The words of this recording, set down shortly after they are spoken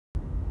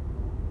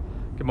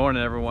Good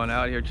morning, everyone.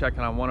 Out here checking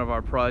on one of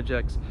our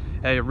projects.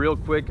 Hey, real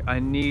quick, I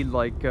need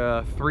like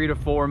 3 to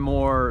 4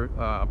 more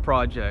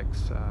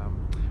projects.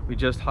 We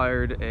just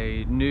hired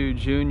a new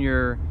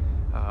junior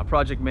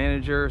project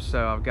manager,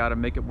 so I've got to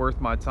make it worth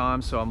my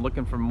time. So I'm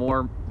looking for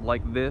more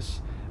like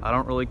this. I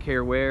don't really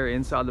care where,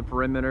 inside the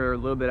perimeter, a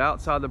little bit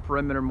outside the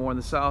perimeter, more on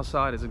the south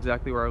side is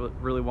exactly where I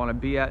really want to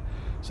be at.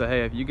 So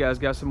hey, if you guys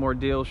got some more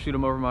deals, shoot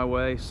them over my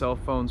way. Cell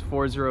phone's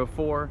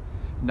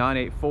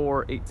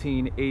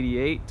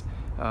 404-984-1888.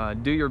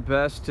 Do your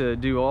best to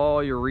do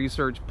all your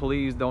research.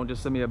 Please don't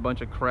just send me a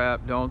bunch of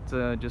crap. Don't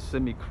just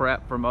send me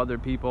crap from other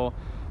people.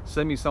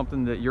 Send me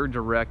something that you're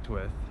direct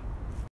with.